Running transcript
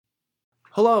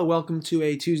Hello, welcome to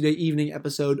a Tuesday evening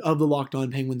episode of the Locked On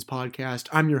Penguins podcast.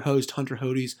 I'm your host, Hunter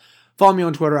Hodes. Follow me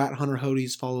on Twitter at Hunter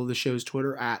Hodes. Follow the show's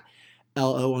Twitter at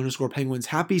LO_Penguins.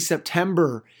 Happy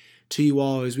September to you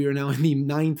all, as we are now in the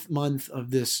 9th month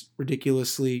of this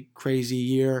ridiculously crazy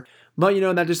year. But,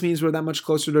 that just means we're that much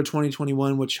closer to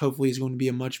 2021, which hopefully is going to be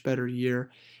a much better year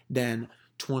than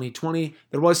 2020.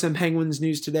 There was some Penguins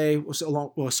news today,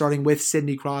 starting with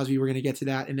Sidney Crosby. We're going to get to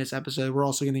that in this episode. We're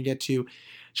also going to get to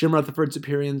Jim Rutherford's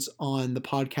appearance on the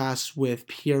podcast with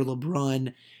Pierre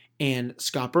LeBrun and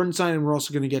Scott Bernstein, and we're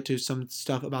also going to get to some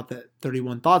stuff about the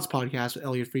 31 Thoughts podcast with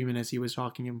Elliotte Friedman as he was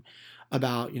talking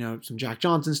about, some Jack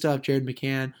Johnson stuff, Jared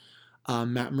McCann,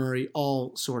 Matt Murray,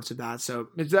 all sorts of that. So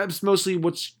that's mostly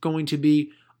what's going to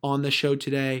be on the show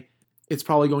today. It's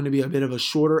probably going to be a bit of a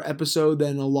shorter episode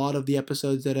than a lot of the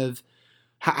episodes that have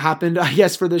happened, I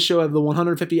guess, for this show. Of the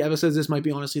 150 episodes, this might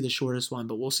be honestly the shortest one,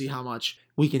 but we'll see how much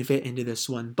we can fit into this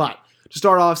one. But to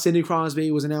start off, Sidney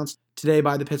Crosby was announced today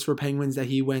by the Pittsburgh Penguins that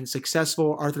he went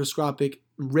successful arthroscopic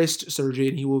wrist surgery,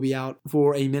 and he will be out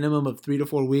for a minimum of 3 to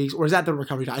 4 weeks. Or is that the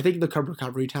recovery time? I think the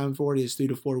recovery time for it is 3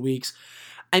 to 4 weeks.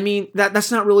 I mean,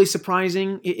 that's not really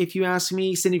surprising, if you ask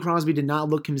me. Sidney Crosby did not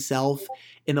look himself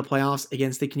in the playoffs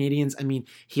against the Canadiens. I mean,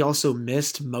 he also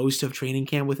missed most of training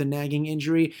camp with a nagging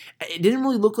injury. It didn't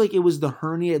really look like it was the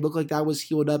hernia. It looked like that was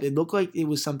healed up. It looked like it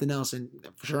was something else, and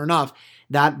sure enough,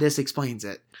 this explains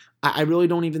it. I really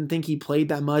don't even think he played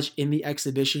that much in the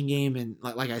exhibition game, and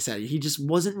like I said, he just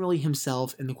wasn't really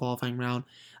himself in the qualifying round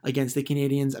against the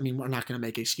Canadiens. I mean, we're not going to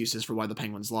make excuses for why the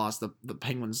Penguins lost. The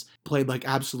Penguins played like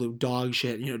absolute dog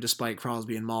shit, despite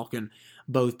Crosby and Malkin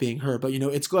both being hurt. But,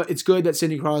 it's good that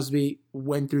Sidney Crosby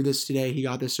went through this today. He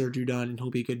got this surgery done, and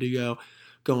he'll be good to go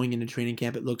going into training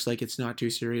camp. It looks like it's not too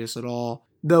serious at all.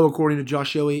 Though, according to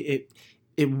Josh Yohe,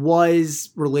 it was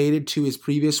related to his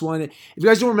previous one. If you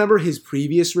guys don't remember his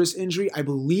previous wrist injury, I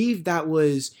believe that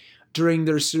was during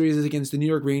their series against the New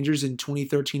York Rangers in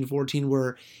 2013-14,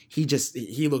 where he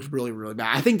looked really, really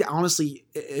bad. I think that honestly,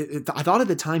 I thought at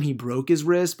the time he broke his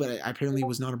wrist, but apparently it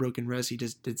was not a broken wrist. He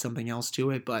just did something else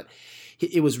to it, but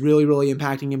it was really, really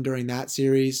impacting him during that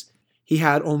series. He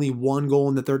had only one goal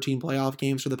in the 13 playoff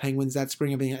games for the Penguins that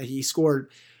spring. I mean, he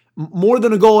scored more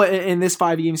than a goal in this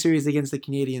 5-game series against the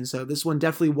Canadiens, so this one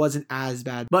definitely wasn't as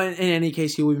bad. But in any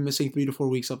case, he will be missing 3 to 4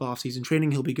 weeks of off-season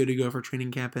training. He'll be good to go for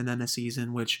training camp and then a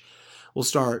season, which will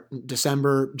start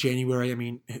December, January. I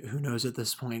mean, who knows at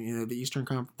this point?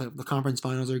 The conference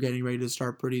finals are getting ready to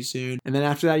start pretty soon. And then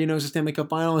after that, it's a Stanley Cup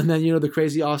final, and then, the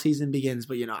crazy offseason begins.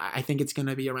 But, I think it's going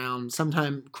to be around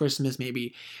sometime Christmas,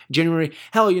 maybe January.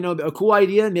 Hell, a cool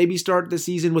idea, maybe start the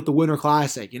season with the Winter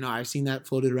Classic. I've seen that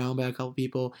floated around by a couple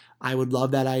people. I would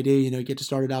love that idea, get to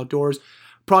start it outdoors.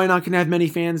 Probably not going to have many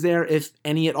fans there, if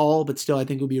any at all, but still I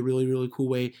think it would be a really, really cool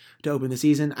way to open the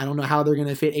season. I don't know how they're going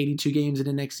to fit 82 games in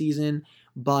the next season,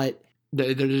 but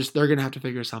they're going to have to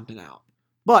figure something out.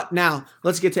 But now,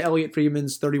 let's get to Elliotte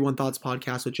Friedman's 31 Thoughts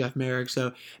podcast with Jeff Marek.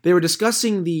 So they were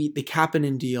discussing the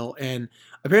Kapanen deal, and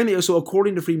apparently, so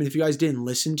according to Friedman, if you guys didn't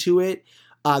listen to it,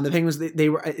 the Penguins,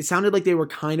 it sounded like they were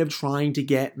kind of trying to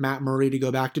get Matt Murray to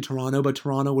go back to Toronto, but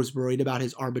Toronto was worried about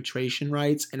his arbitration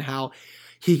rights and how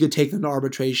he could take them to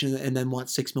arbitration and then want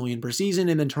 $6 million per season.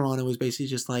 And then Toronto was basically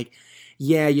just like,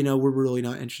 yeah, we're really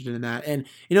not interested in that. And,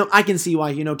 I can see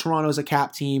why, Toronto's a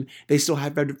cap team. They still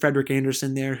have Frederik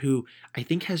Andersen there, who I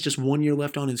think has just 1 year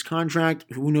left on his contract.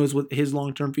 Who knows what his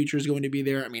long-term future is going to be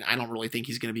there. I mean, I don't really think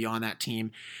he's going to be on that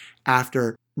team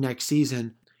after next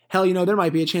season. Hell, there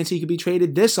might be a chance he could be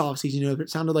traded this offseason. It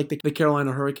sounded like the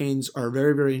Carolina Hurricanes are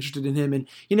very, very interested in him. And,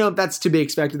 that's to be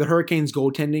expected. The Hurricanes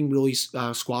goaltending really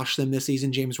squashed them this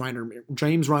season. James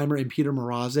Reimer and Peter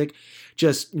Mrazek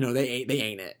just, they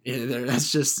ain't it. That's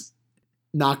just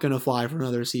not going to fly for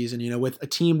another season. With a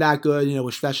team that good,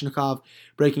 with Svechnikov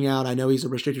breaking out. I know he's a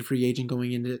restricted free agent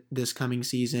going into this coming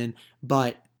season,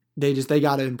 but they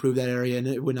got to improve that area, and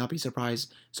it would not be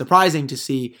surprising to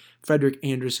see Frederik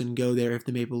Andersen go there if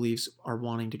the Maple Leafs are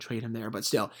wanting to trade him there. But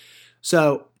still,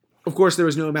 so of course there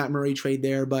was no Matt Murray trade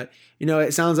there, but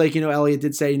it sounds like Elliotte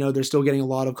did say they're still getting a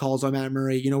lot of calls on Matt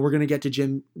Murray. We're going to get to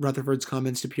Jim Rutherford's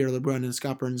comments to Pierre LeBrun and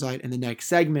Scott Bernstein in the next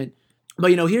segment.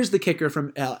 But, here's the kicker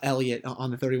from Elliotte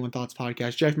on the 31 Thoughts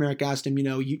podcast. Jeff Marek asked him,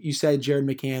 you said Jared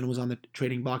McCann was on the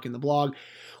trading block in the blog.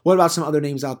 What about some other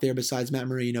names out there besides Matt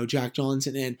Murray, Jack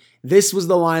Johnson? And this was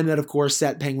the line that, of course,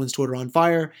 set Penguins Twitter on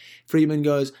fire. Friedman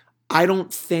goes, I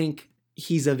don't think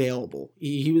he's available.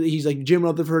 He's like, Jim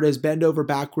Rutherford has bent over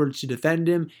backwards to defend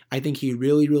him. I think he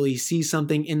really, really sees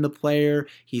something in the player.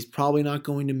 He's probably not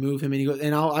going to move him. And he goes,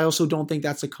 and I also don't think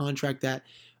that's a contract that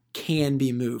can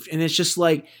be moved. And it's just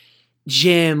like,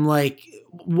 Jim, like,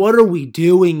 what are we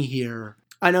doing here?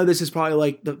 I know this is probably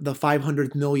like the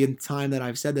 500th millionth time that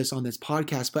I've said this on this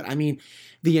podcast, but I mean,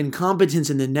 the incompetence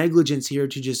and the negligence here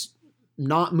to just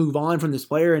not move on from this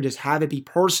player and just have it be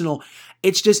personal,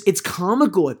 it's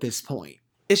comical at this point.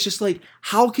 It's just like,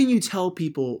 how can you tell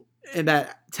people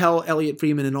tell Elliot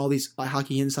Friedman and all these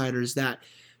hockey insiders that,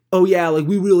 oh yeah, like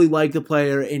we really like the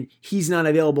player and he's not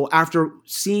available after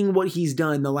seeing what he's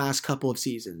done the last couple of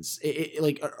seasons?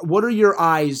 Like, what are your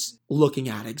eyes looking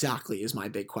at exactly is my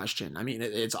big question. I mean,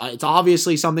 it's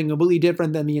obviously something completely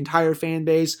different than the entire fan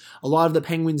base. A lot of the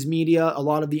Penguins media, a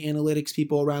lot of the analytics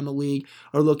people around the league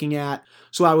are looking at.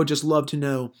 So I would just love to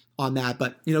know on that.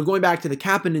 But, going back to the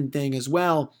Kapanen thing as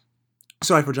well,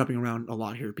 sorry for jumping around a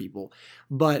lot here, people,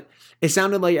 but it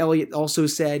sounded like Elliot also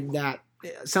said that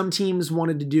some teams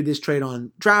wanted to do this trade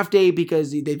on draft day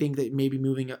because they think that maybe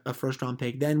moving a first-round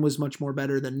pick then was much more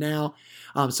better than now.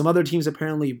 Some other teams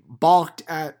apparently balked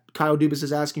at Kyle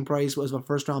Dubas' asking price was a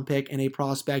first-round pick and a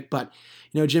prospect, but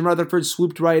Jim Rutherford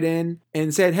swooped right in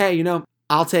and said, hey,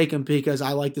 I'll take him because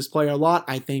I like this player a lot.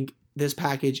 I think this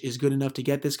package is good enough to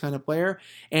get this kind of player.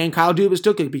 And Kyle Dubas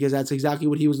took it because that's exactly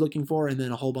what he was looking for, and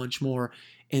then a whole bunch more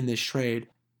in this trade.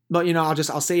 But,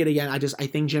 I'll say it again. I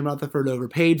think Jim Rutherford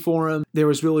overpaid for him. There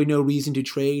was really no reason to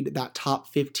trade that top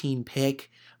 15 pick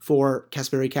for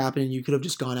Kasperi Kapanen. You could have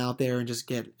just gone out there and just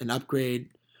get an upgrade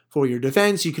for your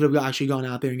defense. You could have actually gone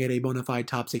out there and get a bona fide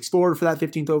top 6 forward for that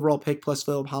 15th overall pick plus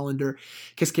Philip Hollander.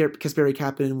 Kasperi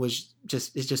Kapanen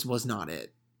just was not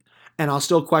it. And I'll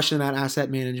still question that asset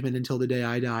management until the day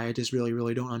I die. I just really,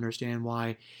 really don't understand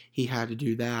why he had to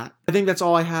do that. I think that's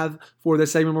all I have for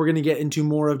this segment. We're going to get into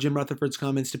more of Jim Rutherford's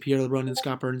comments to Pierre LeBrun and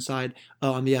Scott Burnside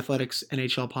on the Athletics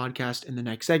NHL podcast in the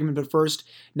next segment. But first,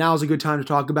 now is a good time to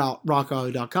talk about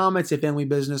RockAuto.com. It's a family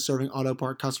business serving auto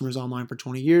part customers online for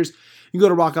 20 years. You can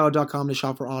go to RockAuto.com to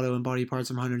shop for auto and body parts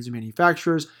from hundreds of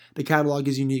manufacturers. The catalog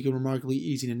is unique and remarkably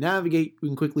easy to navigate. You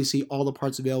can quickly see all the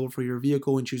parts available for your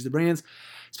vehicle and choose the brands,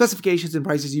 specifications, and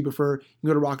prices you prefer. You can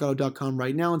go to RockAuto.com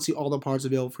right now and see all the parts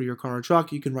available for your car or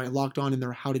truck. You can write Locked On in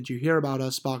their How Did You Hear About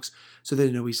Us box so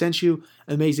they know we sent you.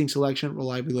 Amazing selection,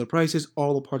 reliably low prices,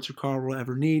 all the parts your car will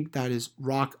ever need. That is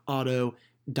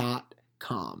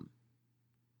RockAuto.com.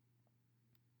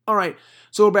 All right,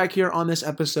 so we're back here on this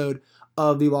episode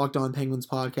of the Locked On Penguins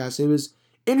podcast. It was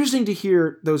interesting to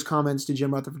hear those comments to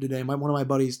Jim Rutherford today. One of my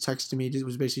buddies texted me. It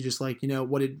was basically just like,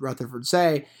 what did Rutherford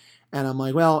say? And I'm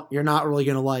like, well, you're not really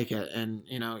going to like it. And,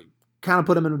 kind of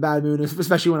put him in a bad mood,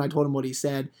 especially when I told him what he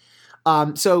said.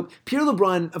 So Pierre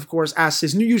LeBrun, of course, asked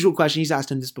his new usual question. He's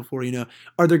asked him this before,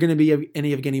 are there going to be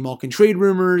any Evgeny Malkin trade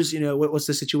rumors? What's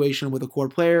the situation with a core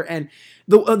player? And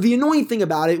the annoying thing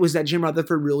about it was that Jim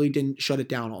Rutherford really didn't shut it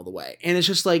down all the way. And it's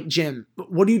just like, Jim,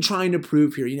 what are you trying to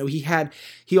prove here?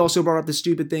 He also brought up the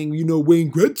stupid thing,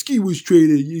 Wayne Gretzky was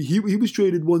traded. He was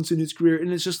traded once in his career.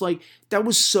 And it's just like, that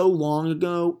was so long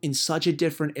ago in such a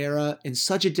different era, in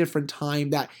such a different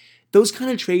time that those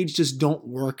kind of trades just don't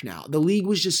work now. The league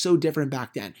was just so different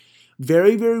back then.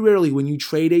 Very, very rarely when you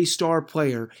trade a star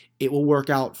player, it will work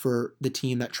out for the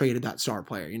team that traded that star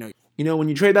player. When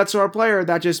you trade that star player,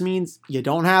 that just means you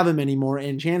don't have him anymore,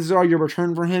 and chances are your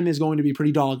return for him is going to be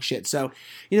pretty dog shit. So,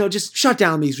 just shut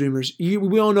down these rumors.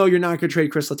 We all know you're not going to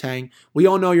trade Chris Letang. We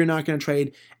all know you're not going to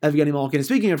trade Evgeny Malkin. And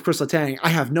speaking of Chris Letang, I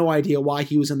have no idea why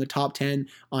he was in the top 10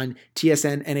 on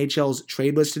TSN NHL's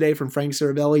trade list today from Frank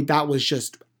Saravelli. That was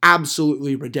just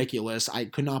absolutely ridiculous. I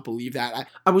could not believe that.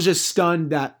 I was just stunned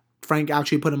that Frank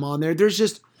actually put him on there.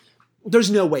 There's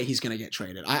no way he's going to get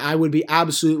traded. I would be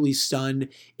absolutely stunned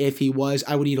if he was.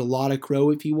 I would eat a lot of crow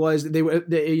if he was.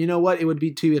 You know what? It would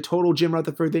be a total Jim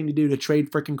Rutherford thing to do to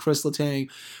trade frickin' Chris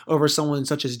Letang over someone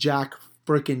such as Jack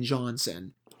frickin'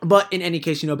 Johnson. But in any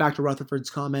case, back to Rutherford's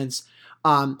comments.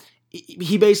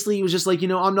 He basically was just like,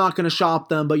 I'm not going to shop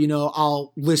them, but,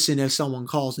 I'll listen if someone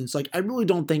calls. And it's like, I really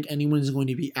don't think anyone's going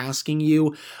to be asking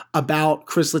you about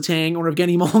Chris Letang or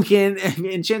Evgeny Malkin.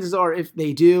 And chances are, if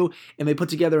they do and they put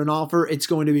together an offer, it's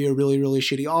going to be a really, really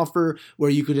shitty offer where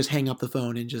you could just hang up the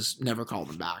phone and just never call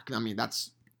them back. I mean,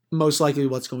 that's most likely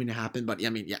what's going to happen. But,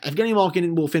 Evgeny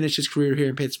Malkin will finish his career here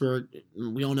in Pittsburgh.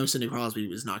 We all know Sidney Crosby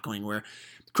is not going anywhere.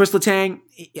 Chris Letang,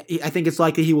 I think it's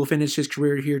likely he will finish his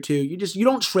career here too. You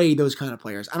don't trade those kind of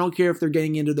players. I don't care if they're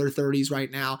getting into their 30s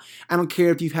right now. I don't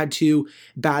care if you've had 2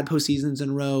 bad postseasons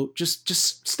in a row.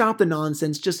 Just stop the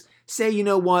nonsense. Just say,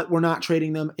 we're not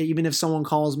trading them. Even if someone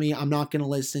calls me, I'm not going to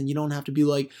listen. You don't have to be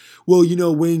like, well,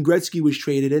 Wayne Gretzky was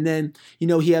traded. And then,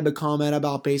 he had the comment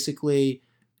about basically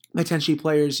potentially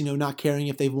players, not caring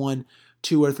if they've won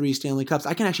 2 or 3 Stanley Cups.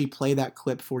 I can actually play that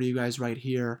clip for you guys right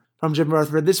here. from Jim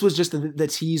Rutherford. This was just the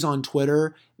tease on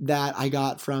Twitter that I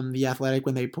got from The Athletic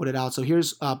when they put it out. So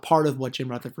here's part of what Jim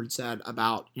Rutherford said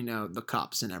about, the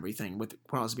Cups and everything with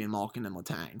Crosby and Malkin and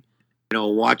Letang.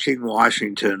 Watching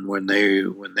Washington when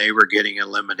they were getting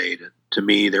eliminated, to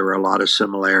me, there were a lot of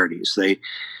similarities. They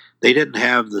didn't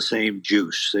have the same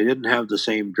juice. They didn't have the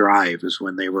same drive as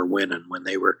when they were winning, when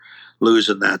they were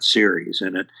losing that series.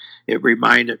 And it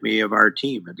reminded me of our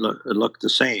team. It looked the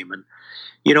same. And,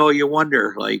 you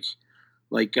wonder,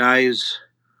 like guys,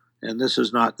 and this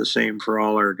is not the same for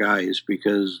all our guys,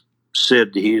 because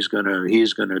Sid, he's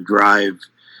gonna drive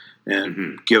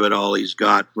and give it all he's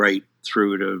got right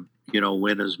through to,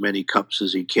 win as many cups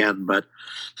as he can. But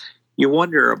you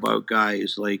wonder about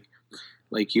guys like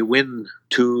you win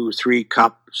 2-3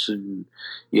 cups and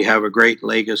you have a great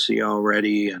legacy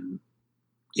already, and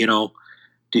do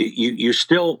you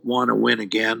still want to win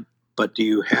again, but do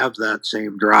you have that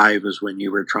same drive as when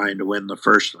you were trying to win the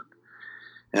first one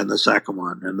and the second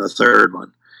one and the third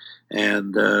one?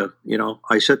 And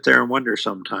I sit there and wonder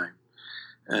sometimes.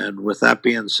 And with that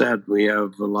being said, we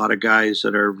have a lot of guys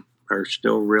that are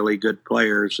still really good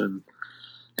players and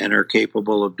are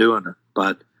capable of doing it,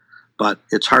 but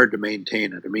it's hard to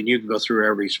maintain it. I mean, you can go through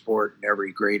every sport and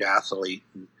every great athlete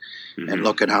and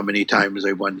look at how many times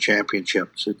they've won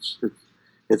championships.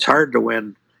 It's hard to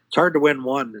win. It's hard to win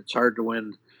one. It's hard to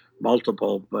win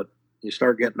multiple. But you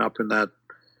start getting up in that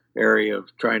area of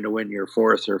trying to win your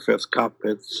fourth or fifth cup,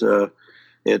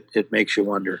 it makes you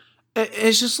wonder.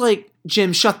 It's just like,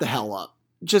 Jim, shut the hell up.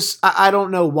 Just, I don't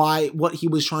know what he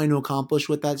was trying to accomplish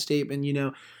with that statement.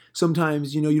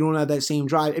 Sometimes, you don't have that same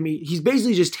drive. I mean, he's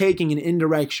basically just taking an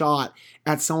indirect shot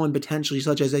at someone potentially,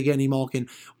 such as Evgeny Malkin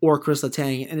or Chris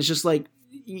Letang. And it's just like,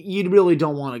 you really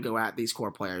don't want to go at these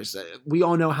core players. We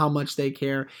all know how much they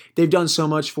care. They've done so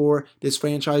much for this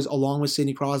franchise, along with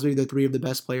Sidney Crosby. They're three of the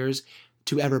best players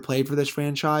to ever play for this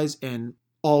franchise. And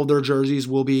all of their jerseys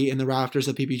will be in the rafters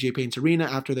of PPG Paints Arena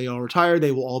after they all retire.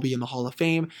 They will all be in the Hall of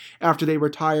Fame after they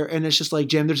retire. And it's just like,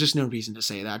 Jim, there's just no reason to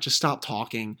say that. Just stop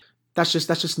talking. That's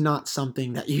just not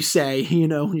something that you say,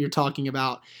 when you're talking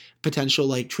about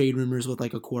potential trade rumors with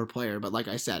a core player. But like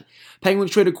I said,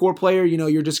 Penguins trade a core player,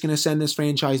 you're just going to send this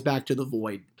franchise back to the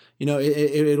void.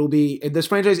 It'll be, this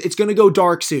franchise, it's going to go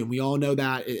dark soon. We all know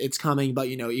that it's coming, but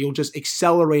you'll just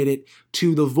accelerate it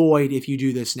to the void if you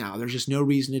do this now. There's just no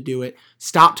reason to do it.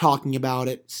 Stop talking about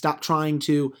it. Stop trying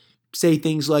to say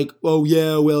things like, oh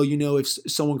yeah, well, if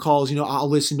someone calls, I'll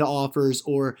listen to offers,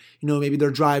 or, maybe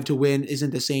their drive to win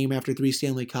isn't the same after 3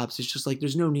 Stanley Cups. It's just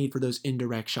there's no need for those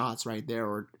indirect shots right there,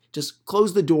 or just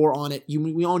close the door on it.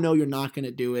 We all know you're not going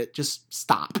to do it. Just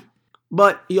stop.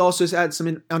 But he also had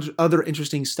some other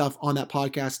interesting stuff on that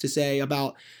podcast to say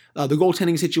about the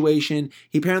goaltending situation.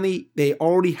 They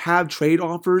already have trade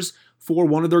offers for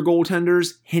one of their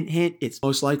goaltenders. Hint, hint, it's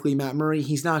most likely Matt Murray.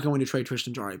 He's not going to trade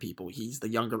Tristan Jarry, people. He's the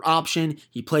younger option.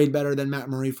 He played better than Matt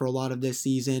Murray for a lot of this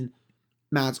season.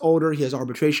 Matt's older. He has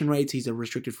arbitration rights. He's a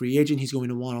restricted free agent. He's going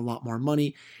to want a lot more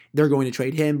money. They're going to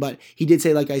trade him. But he did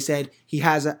say, like I said, he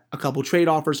has a couple trade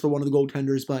offers for one of the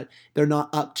goaltenders, but they're not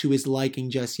up to his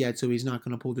liking just yet. So he's not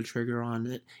going to pull the trigger on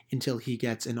it until he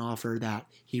gets an offer that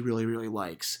he really, really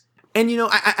likes. And,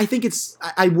 I think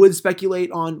I would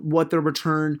speculate on what the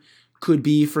return could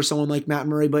be for someone like Matt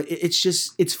Murray, but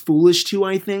it's foolish to,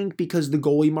 I think, because the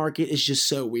goalie market is just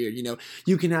so weird.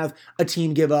 You can have a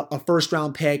team give up a first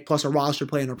round pick plus a roster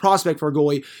player and a prospect for a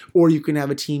goalie, or you can have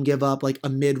a team give up a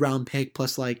mid round pick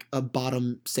plus a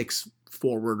bottom 6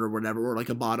 forward or whatever, or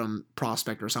a bottom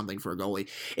prospect or something for a goalie.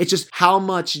 It's just, how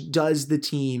much does the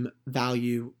team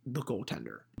value the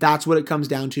goaltender? That's what it comes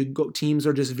down to. Teams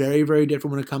are just very, very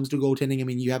different when it comes to goaltending. I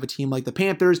mean, you have a team like the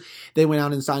Panthers. They went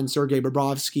out and signed Sergei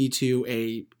Bobrovsky to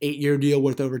a 8-year deal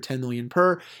worth over $10 million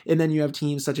per. And then you have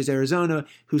teams such as Arizona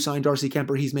who signed Darcy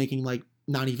Kemper. He's making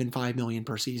not even $5 million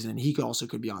per season. He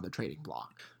could be on the trading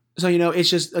block. So, it's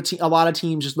just a lot of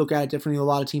teams just look at it differently. A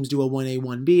lot of teams do a 1A,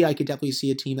 1B. I could definitely see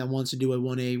a team that wants to do a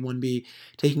 1A, 1B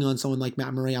taking on someone like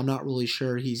Matt Murray. I'm not really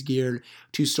sure he's geared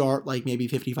to start maybe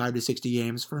 55 to 60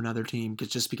 games for another team,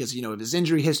 because of his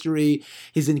injury history,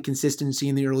 his inconsistency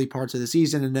in the early parts of the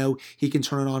season. And no, he can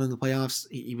turn it on in the playoffs.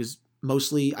 He was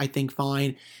mostly, I think,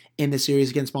 fine in the series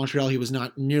against Montreal. He was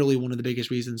not nearly one of the biggest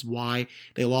reasons why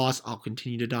they lost. I'll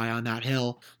continue to die on that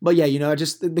hill. But yeah,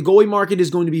 just the goalie market is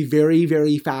going to be very,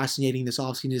 very fascinating this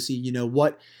offseason to see,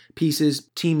 what pieces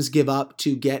teams give up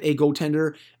to get a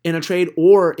goaltender in a trade,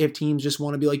 or if teams just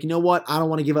want to be like, I don't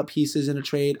want to give up pieces in a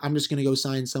trade. I'm just going to go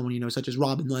sign someone, such as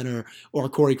Robin Lehner or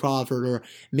Corey Crawford, or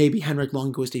maybe Henrik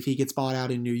Lundqvist if he gets bought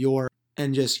out in New York.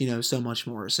 and just, so much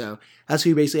more. So that's what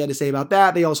he basically had to say about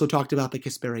that. They also talked about the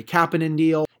Kasperi Kapanen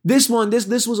deal. This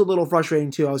was a little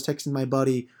frustrating too. I was texting my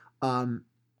buddy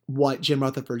what Jim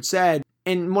Rutherford said.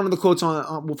 And one of the quotes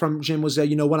from Jim was,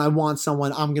 when I want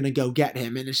someone, I'm going to go get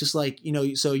him. And it's just like,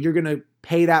 so you're going to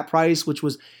pay that price, which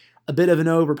was a bit of an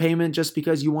overpayment just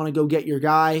because you want to go get your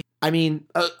guy. I mean,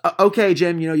 okay,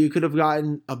 Jim, you could have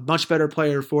gotten a much better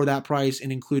player for that price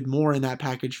and include more in that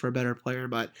package for a better player,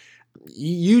 but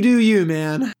you do you,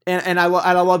 man. And I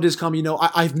loved his comment.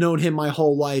 I've known him my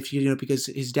whole life, because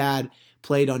his dad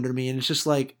played under me, and it's just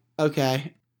like,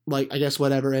 okay, like, I guess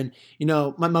whatever. And,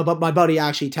 my buddy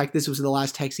actually this was the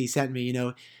last text he sent me,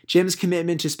 Jim's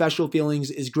commitment to special feelings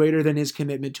is greater than his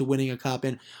commitment to winning a cup.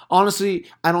 And honestly,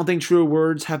 I don't think truer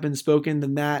words have been spoken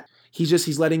than that.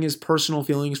 He's letting his personal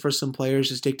feelings for some players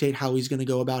just dictate how he's going to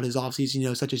go about his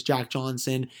offseason, such as Jack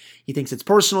Johnson. He thinks it's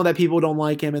personal that people don't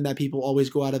like him and that people always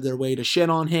go out of their way to shit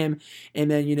on him.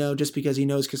 And then, just because he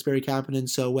knows Kasperi Kapanen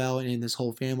so well and in this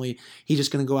whole family, he's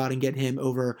just going to go out and get him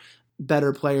over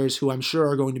better players who I'm sure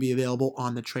are going to be available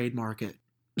on the trade market.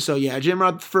 So yeah, Jim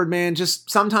Rutherford, man, just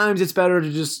sometimes it's better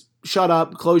to just shut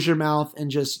up, close your mouth,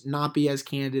 and just not be as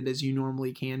candid as you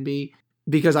normally can be.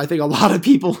 Because I think a lot of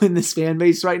people in this fan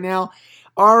base right now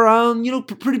are,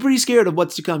 pretty scared of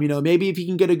what's to come. Maybe if he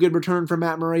can get a good return from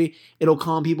Matt Murray, it'll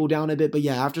calm people down a bit. But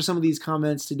yeah, after some of these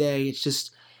comments today,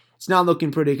 it's not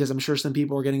looking pretty, because I'm sure some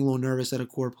people are getting a little nervous that a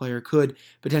core player could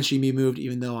potentially be moved,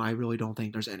 even though I really don't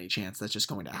think there's any chance that's just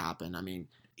going to happen. I mean,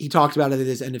 he talked about it at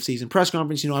his end of season press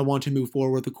conference. I want to move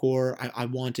forward with the core. I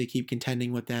want to keep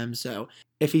contending with them. So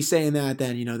if he's saying that,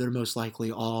 then, they're most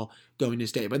likely all going to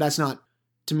stay. But that's not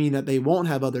to mean that they won't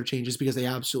have other changes, because they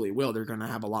absolutely will. They're going to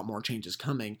have a lot more changes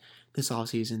coming this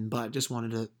offseason, but just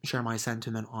wanted to share my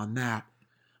sentiment on that.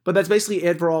 But that's basically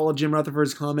it for all of Jim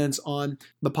Rutherford's comments on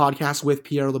the podcast with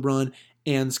Pierre LeBrun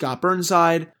and Scott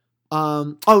Burnside.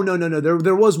 No.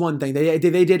 There was one thing. They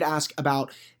did ask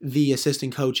about the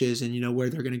assistant coaches and, where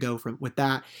they're going to go with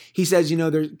that. He says,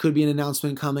 there could be an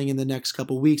announcement coming in the next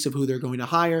couple of weeks of who they're going to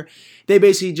hire. They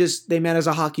basically they met as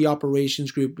a hockey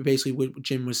operations group, basically what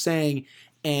Jim was saying,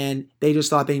 and they just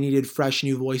thought they needed fresh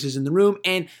new voices in the room.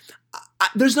 And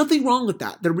there's nothing wrong with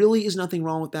that. There really is nothing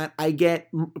wrong with that. I get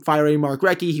firing Mark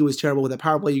Recchi. He was terrible with the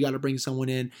power play. You got to bring someone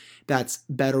in that's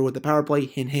better with the power play.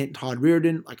 Hint, hint, Todd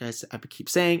Reardon. Like I keep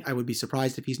saying, I would be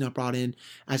surprised if he's not brought in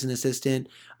as an assistant.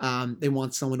 They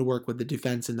want someone to work with the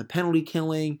defense and the penalty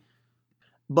killing.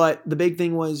 But the big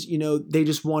thing was, they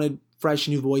just wanted fresh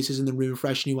new voices in the room,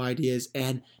 fresh new ideas.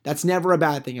 And that's never a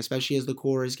bad thing, especially as the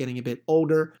core is getting a bit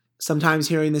older. Sometimes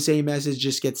hearing the same message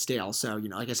just gets stale. So,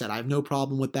 like I said, I have no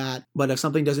problem with that. But if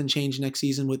something doesn't change next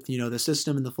season with, the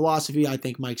system and the philosophy, I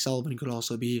think Mike Sullivan could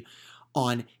also be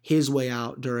on his way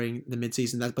out during the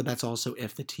midseason. But that's also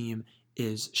if the team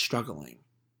is struggling.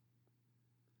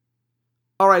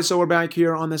 All right, so we're back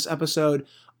here on this episode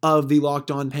of the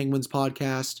Locked On Penguins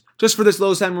podcast. Just for this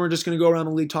low segment, we're just going to go around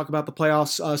the league, talk about the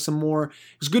playoffs some more.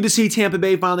 It was good to see Tampa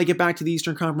Bay finally get back to the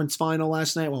Eastern Conference final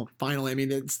last night. Well, finally, I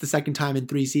mean, it's the second time in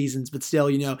 3 seasons, but still,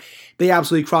 they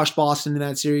absolutely crushed Boston in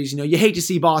that series. You hate to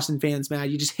see Boston fans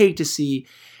mad. You just hate to see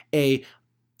a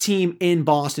team in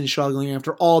Boston struggling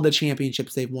after all the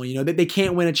championships they've won. They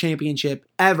can't win a championship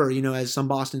ever, as some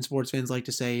Boston sports fans like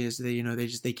to say, is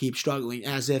they keep struggling,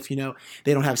 as if,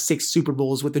 they don't have 6 Super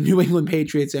Bowls with the New England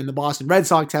Patriots, and the Boston Red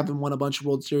Sox haven't won a bunch of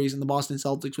World Series, and the Boston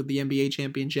Celtics with the NBA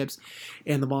championships,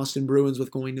 and the Boston Bruins with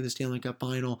going to the Stanley Cup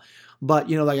final. But,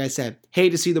 like I said,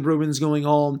 hate to see the Bruins going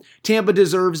home. Tampa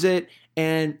deserves it.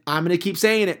 And I'm going to keep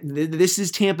saying it. This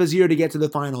is Tampa's year to get to the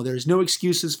final. There's no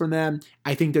excuses for them.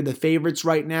 I think they're the favorites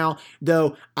right now,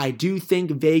 though I do think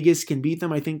Vegas can beat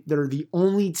them. I think they're the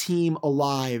only team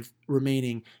alive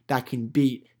remaining that can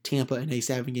beat Tampa in a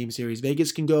 7-game series.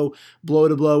 Vegas can go blow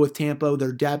to blow with Tampa.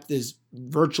 Their depth is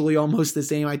virtually almost the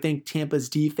same. I think Tampa's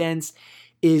defense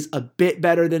is a bit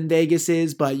better than Vegas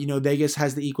is, but Vegas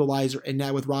has the equalizer, and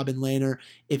now with Robin Lehner,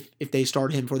 if they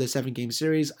start him for the 7-game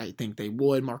series, I think they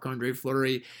would. Marc-Andre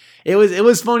Fleury, it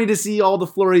was funny to see all the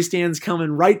Fleury stands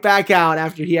coming right back out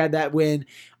after he had that win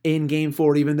in Game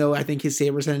 4, even though I think his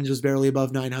save percentage was barely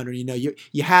above 900.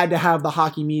 You had to have the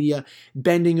hockey media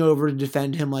bending over to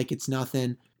defend him like it's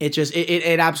nothing.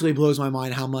 It absolutely blows my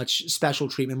mind how much special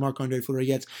treatment Marc-Andre Fleury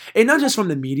gets. And not just from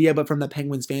the media, but from the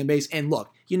Penguins fan base. And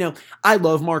look, I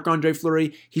love Marc-Andre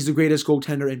Fleury. He's the greatest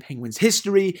goaltender in Penguins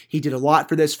history. He did a lot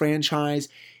for this franchise.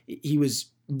 He was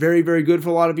very, very good for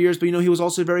a lot of years, but he was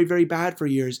also very, very bad for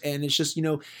years. And it's just,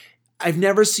 I've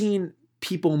never seen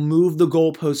people move the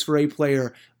goalposts for a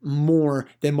player more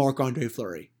than Marc-Andre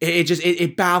Fleury.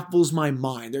 It baffles my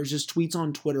mind. There's just tweets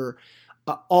on Twitter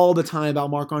all the time about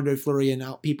Marc-Andre Fleury and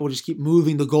how people just keep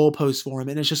moving the goalposts for him.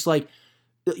 And it's just like,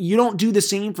 you don't do the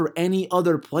same for any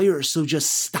other player, so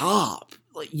just stop.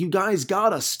 Like, you guys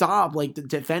gotta stop, like,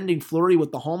 defending Fleury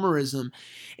with the homerism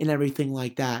and everything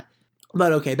like that.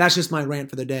 But okay, that's just my rant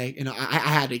for the day. You know, I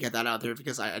had to get that out there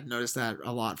because I had noticed that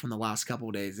a lot from the last couple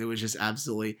of days. It was just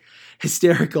absolutely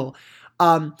hysterical.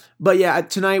 But yeah,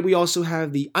 tonight we also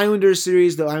have the Islanders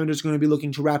series. The Islanders are going to be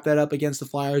looking to wrap that up against the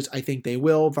Flyers. I think they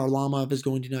will. Varlamov is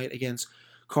going tonight against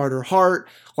Carter Hart.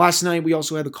 Last night we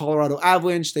also had the Colorado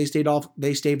Avalanche. They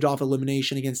staved off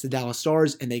elimination against the Dallas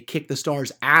Stars, and they kicked the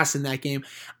Stars' ass in that game.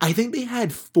 I think they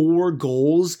had 4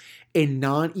 goals in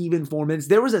not even 4 minutes.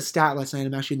 There was a stat last night.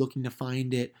 I'm actually looking to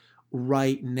find it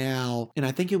right now, and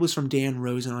I think it was from Dan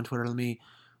Rosen on Twitter. Let me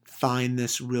find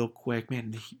this real quick.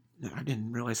 Man, I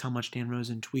didn't realize how much Dan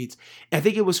Rosen tweets. I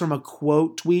think it was from a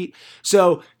quote tweet.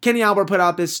 So Kenny Albert put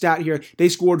out this stat here. They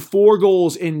scored 4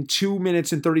 goals in 2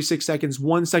 minutes and 36 seconds,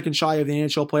 1 second shy of the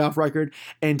NHL playoff record.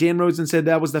 And Dan Rosen said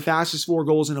that was the fastest 4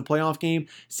 goals in a playoff game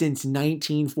since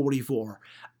 1944.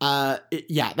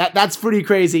 That's pretty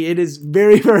crazy. It is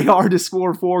very, very hard to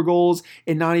score 4 goals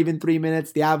in not even 3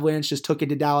 minutes. The Avalanche just took it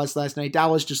to Dallas last night.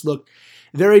 Dallas just looked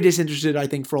very disinterested, I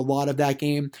think, for a lot of that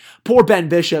game. Poor Ben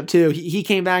Bishop, too. He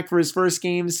came back for his first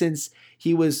game since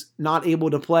he was not able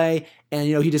to play, and,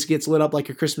 you know, he just gets lit up like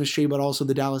a Christmas tree, but also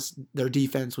their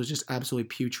defense was just absolutely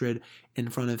putrid in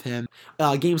front of him.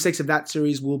 Game 6 of that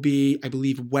series will be, I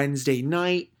believe, Wednesday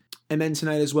night. And then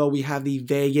tonight as well, we have the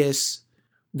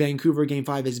Vancouver Game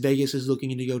 5 as Vegas is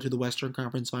looking to go to the Western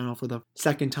Conference Final for the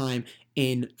second time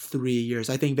in 3 years.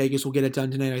 I think Vegas will get it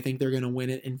done tonight. I think they're going to win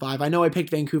it in 5. I know I picked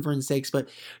Vancouver in 6, but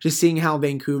just seeing how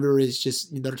Vancouver is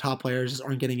just, their top players just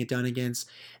aren't getting it done against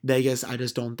Vegas, I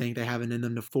just don't think they have it in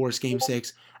them to force Game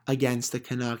 6 against the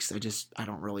Canucks. I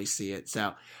don't really see it.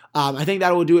 So I think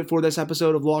that will do it for this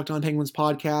episode of Locked On Penguins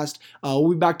podcast.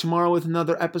 We'll be back tomorrow with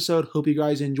another episode. Hope you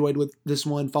guys enjoyed with this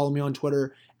one. Follow me on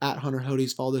Twitter at Hunter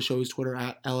Hodes. Follow the show's Twitter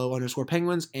at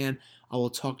LO_Penguins, and I will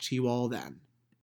talk to you all then.